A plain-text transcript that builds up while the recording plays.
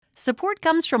Support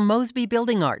comes from Mosby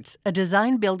Building Arts, a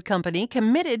design-build company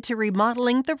committed to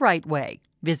remodeling the right way.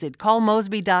 Visit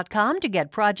callmosby.com to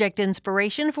get project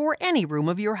inspiration for any room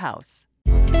of your house.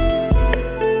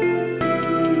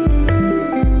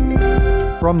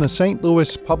 From the St.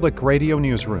 Louis Public Radio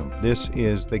Newsroom, this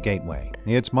is The Gateway.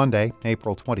 It's Monday,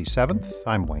 April 27th.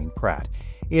 I'm Wayne Pratt.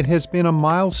 It has been a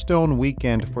milestone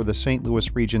weekend for the St.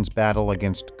 Louis region's battle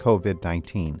against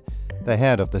COVID-19. The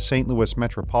head of the St. Louis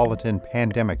Metropolitan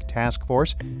Pandemic Task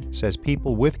Force says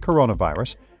people with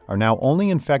coronavirus are now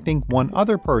only infecting one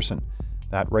other person.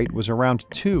 That rate was around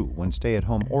 2 when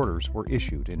stay-at-home orders were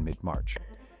issued in mid-March.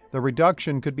 The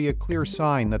reduction could be a clear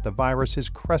sign that the virus is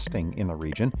cresting in the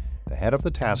region. The head of the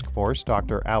task force,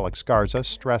 Dr. Alex Garza,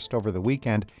 stressed over the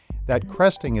weekend that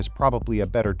cresting is probably a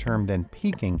better term than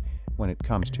peaking when it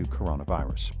comes to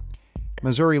coronavirus.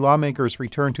 Missouri lawmakers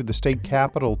return to the state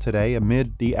capitol today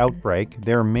amid the outbreak.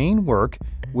 Their main work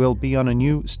will be on a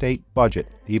new state budget.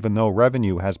 Even though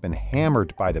revenue has been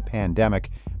hammered by the pandemic,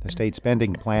 the state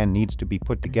spending plan needs to be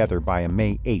put together by a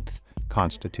May 8th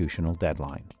constitutional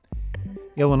deadline.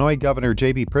 Illinois Governor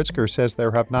J.B. Pritzker says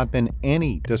there have not been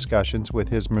any discussions with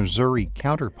his Missouri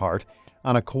counterpart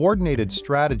on a coordinated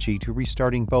strategy to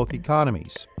restarting both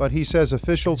economies. But he says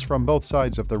officials from both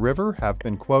sides of the river have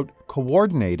been, quote,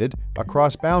 coordinated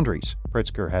across boundaries.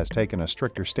 Pritzker has taken a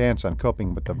stricter stance on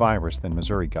coping with the virus than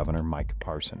Missouri Governor Mike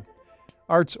Parson.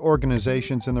 Arts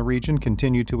organizations in the region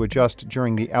continue to adjust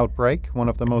during the outbreak. One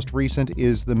of the most recent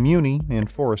is the Muni in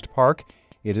Forest Park.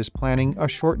 It is planning a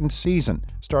shortened season,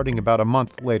 starting about a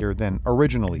month later than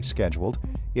originally scheduled.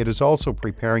 It is also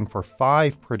preparing for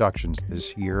 5 productions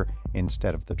this year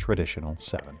instead of the traditional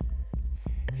 7.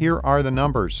 Here are the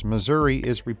numbers. Missouri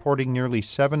is reporting nearly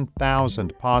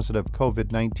 7,000 positive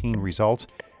COVID-19 results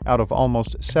out of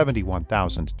almost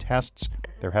 71,000 tests.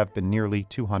 There have been nearly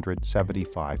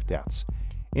 275 deaths.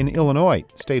 In Illinois,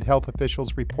 state health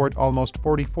officials report almost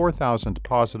 44,000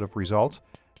 positive results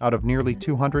out of nearly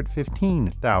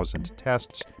 215,000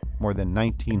 tests. More than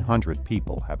 1,900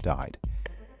 people have died.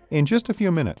 In just a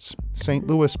few minutes, St.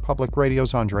 Louis Public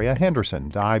Radio's Andrea Henderson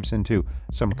dives into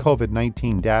some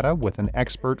COVID-19 data with an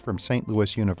expert from St.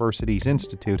 Louis University's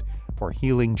Institute for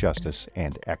Healing, Justice,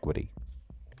 and Equity.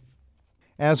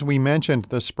 As we mentioned,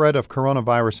 the spread of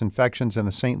coronavirus infections in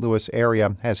the St. Louis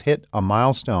area has hit a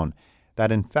milestone.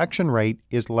 That infection rate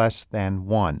is less than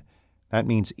 1. That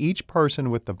means each person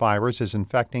with the virus is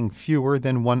infecting fewer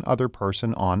than one other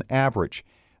person on average.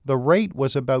 The rate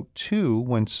was about 2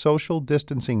 when social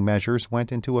distancing measures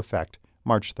went into effect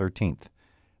March 13th.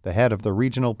 The head of the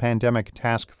Regional Pandemic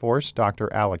Task Force, Dr.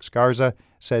 Alex Garza,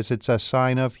 says it's a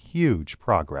sign of huge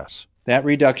progress. That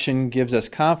reduction gives us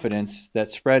confidence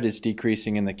that spread is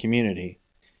decreasing in the community,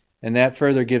 and that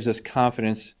further gives us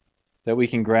confidence that we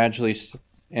can gradually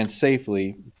and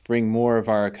safely bring more of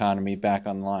our economy back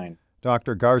online.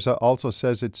 Dr. Garza also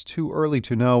says it's too early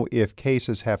to know if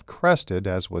cases have crested,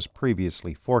 as was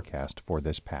previously forecast for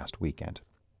this past weekend.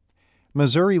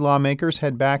 Missouri lawmakers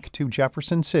head back to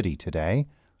Jefferson City today.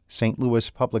 St.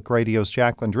 Louis Public Radio's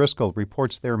Jacqueline Driscoll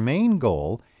reports their main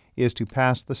goal is to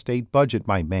pass the state budget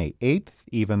by May 8th,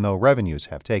 even though revenues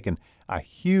have taken a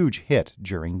huge hit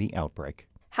during the outbreak.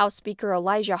 House Speaker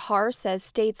Elijah Harr says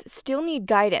states still need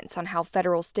guidance on how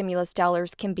federal stimulus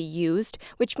dollars can be used,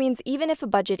 which means even if a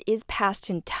budget is passed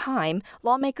in time,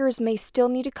 lawmakers may still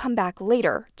need to come back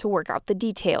later to work out the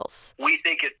details. We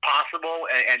think it's possible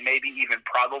and maybe even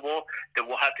probable that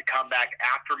we'll have to come back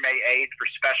after May 8th for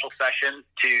special session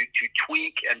to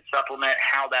tweak and supplement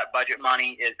how that budget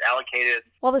money is allocated.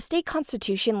 While the state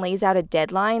constitution lays out a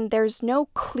deadline, there's no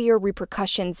clear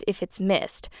repercussions if it's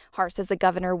missed. Harr says the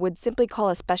governor would simply call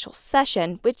a special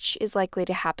session, which is likely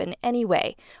to happen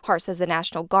anyway. Harr says the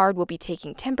National Guard will be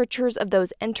taking temperatures of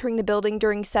those entering the building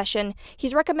during session.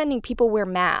 He's recommending people wear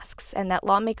masks and that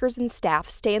lawmakers and staff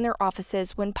stay in their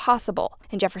offices when possible.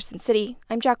 In Jefferson City,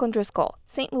 I'm Jacqueline Driscoll,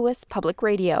 St. Louis Public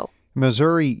Radio.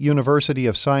 Missouri University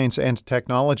of Science and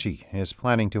Technology is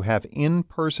planning to have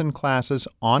in-person classes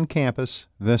on campus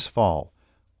this fall.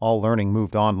 All learning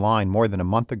moved online more than a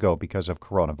month ago because of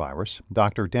coronavirus.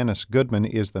 Dr. Dennis Goodman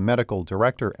is the medical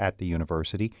director at the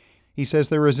university. He says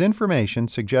there is information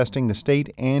suggesting the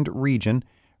state and region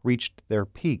reached their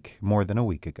peak more than a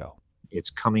week ago. It's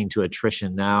coming to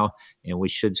attrition now, and we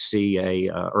should see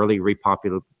a early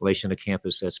repopulation of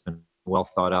campus that's been well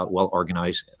thought out, well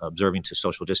organized, observing to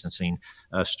social distancing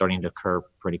starting to occur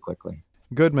pretty quickly.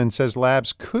 Goodman says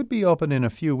labs could be open in a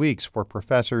few weeks for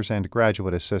professors and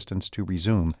graduate assistants to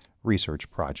resume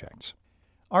research projects.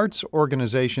 Arts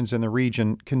organizations in the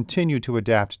region continue to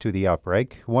adapt to the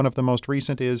outbreak. One of the most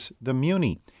recent is the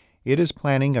Muni. It is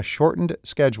planning a shortened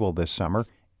schedule this summer.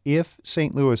 if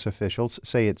St. Louis officials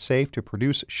say it's safe to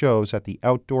produce shows at the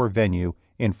outdoor venue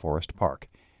in Forest Park.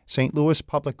 St. Louis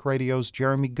Public Radio's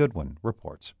Jeremy Goodwin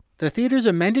reports. The theater's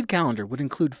amended calendar would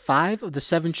include 5 of the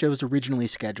 7 shows originally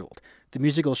scheduled. The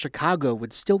musical Chicago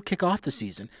would still kick off the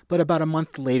season, but about a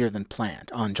month later than planned,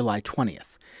 on July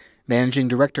 20th. Managing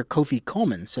Director Kofi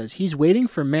Coleman says he's waiting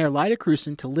for Mayor Lyda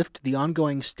Krewson to lift the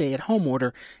ongoing stay-at-home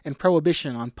order and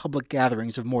prohibition on public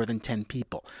gatherings of more than 10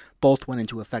 people. Both went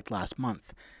into effect last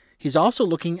month. He's also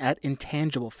looking at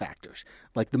intangible factors,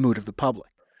 like the mood of the public.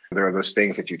 There are those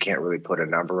things that you can't really put a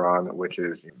number on, which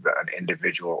is an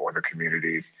individual or the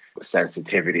community's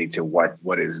sensitivity to what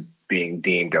is being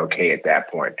deemed okay at that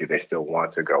point. Do they still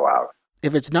want to go out?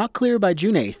 If it's not clear by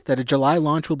June 8th that a July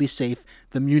launch will be safe,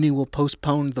 the Muni will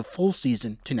postpone the full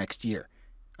season to next year.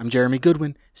 I'm Jeremy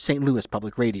Goodwin, St. Louis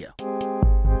Public Radio.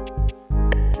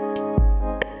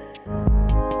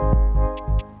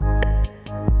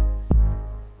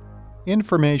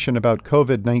 Information about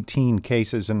COVID-19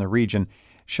 cases in the region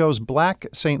shows Black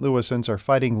St. Louisans are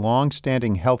fighting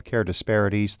long-standing healthcare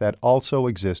disparities that also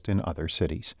exist in other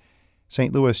cities.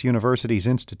 St. Louis University's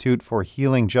Institute for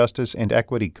Healing, Justice, and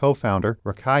Equity co-founder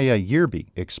Rakaya Yerby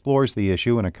explores the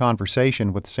issue in a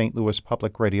conversation with St. Louis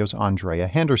Public Radio's Andrea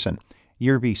Henderson.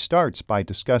 Yerby starts by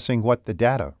discussing what the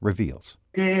data reveals.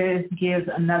 This gives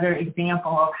another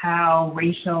example of how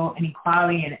racial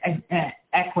inequality and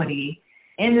equity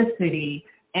in the city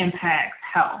impacts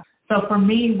health. So for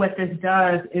me, what this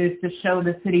does is to show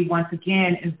the city once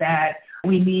again is that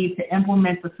we need to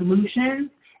implement the solutions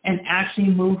and actually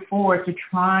move forward to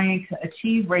trying to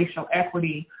achieve racial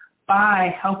equity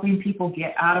by helping people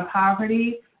get out of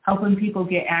poverty, helping people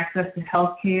get access to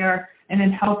health care, and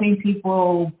then helping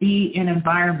people be in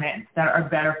environments that are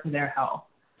better for their health.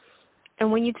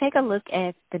 And when you take a look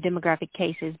at the demographic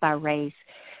cases by race,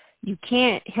 you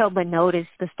can't help but notice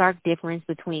the stark difference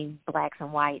between blacks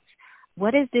and whites.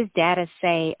 What does this data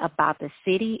say about the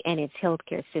city and its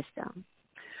healthcare system?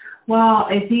 Well,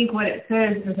 I think what it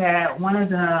says is that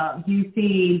you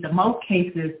see the most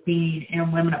cases being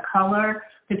in women of color,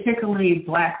 particularly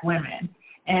black women.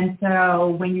 And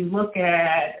so when you look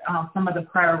at some of the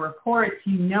prior reports,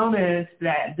 you notice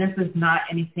that this is not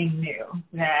anything new,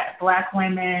 that black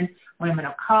women, women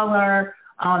of color,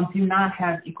 do not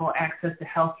have equal access to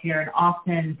health care and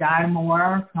often die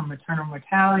more from maternal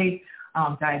mortality,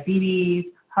 diabetes,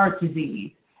 heart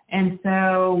disease. And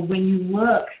so when you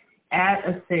look at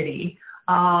a city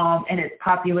and its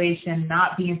population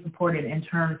not being supported in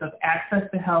terms of access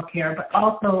to health care, but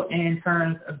also in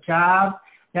terms of jobs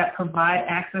that provide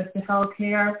access to health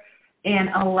care and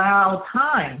allow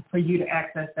time for you to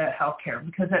access that health care.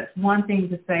 Because that's one thing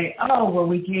to say, oh, well,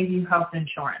 we gave you health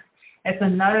insurance. It's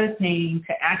another thing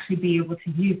to actually be able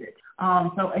to use it.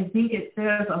 So I think it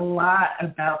says a lot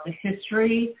about the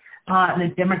history and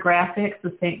the demographics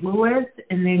of St. Louis,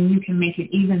 and then you can make it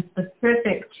even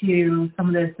specific to some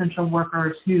of the essential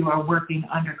workers who are working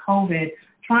under COVID,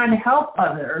 trying to help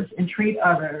others and treat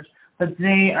others, but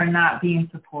they are not being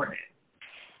supported.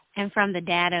 And from the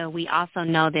data, we also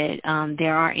know that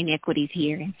there are inequities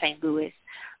here in St. Louis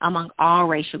among all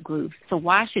racial groups. So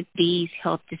why should these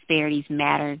health disparities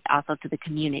matter also to the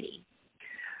community?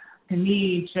 To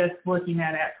me, just looking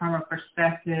at it from a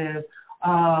perspective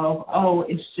of,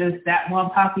 it's just that one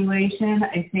population,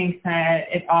 I think that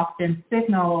it often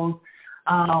signals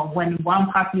when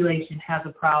one population has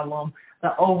a problem,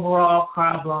 the overall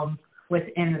problem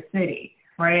within the city,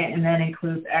 right? And that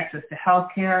includes access to health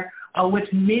care, which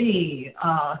many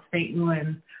St.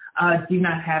 Louisans do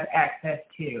not have access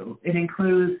to. It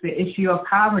includes the issue of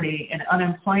poverty and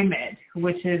unemployment,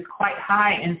 which is quite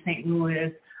high in St.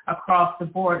 Louis across the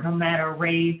board, no matter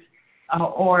race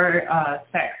or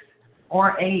sex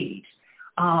or age.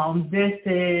 This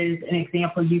is an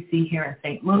example you see here in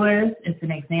St. Louis. It's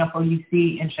an example you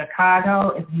see in Chicago.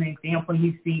 It's an example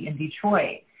you see in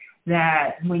Detroit,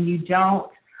 that when you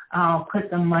don't put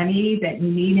the money that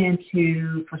you need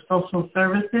for social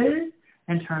services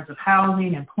in terms of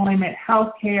housing, employment,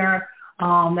 health care,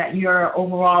 that your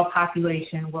overall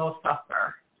population will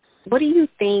suffer. What do you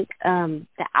think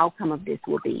the outcome of this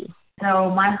will be? So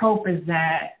my hope is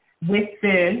that with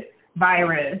this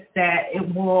virus, that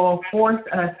it will force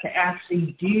us to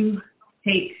actually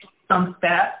take some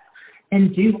steps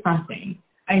and do something.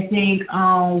 I think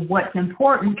what's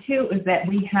important, too, is that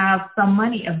we have some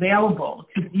money available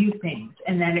to do things,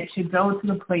 and that it should go to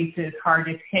the places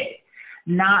hardest hit,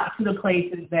 not to the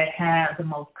places that have the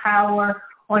most power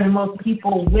or the most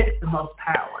people with the most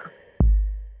power.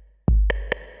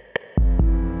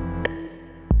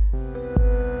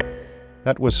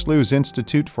 That was SLU's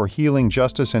Institute for Healing,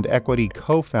 Justice, and Equity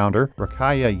co-founder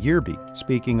Rakaya Yerby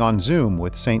speaking on Zoom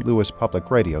with St. Louis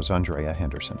Public Radio's Andrea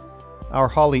Henderson. Our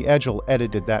Holly Edgell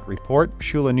edited that report.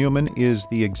 Shula Newman is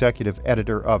the executive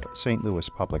editor of St. Louis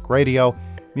Public Radio.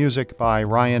 Music by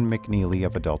Ryan McNeely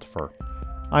of Adult Fur.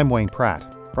 I'm Wayne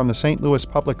Pratt. From the St. Louis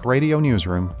Public Radio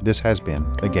Newsroom, this has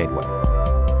been The Gateway.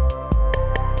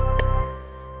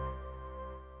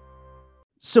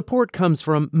 Support comes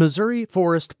from Missouri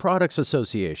Forest Products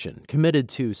Association, committed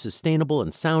to sustainable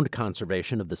and sound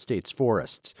conservation of the state's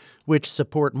forests, which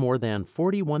support more than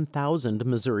 41,000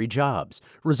 Missouri jobs,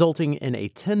 resulting in a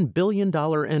 $10 billion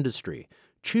industry.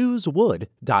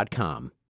 ChooseWood.com.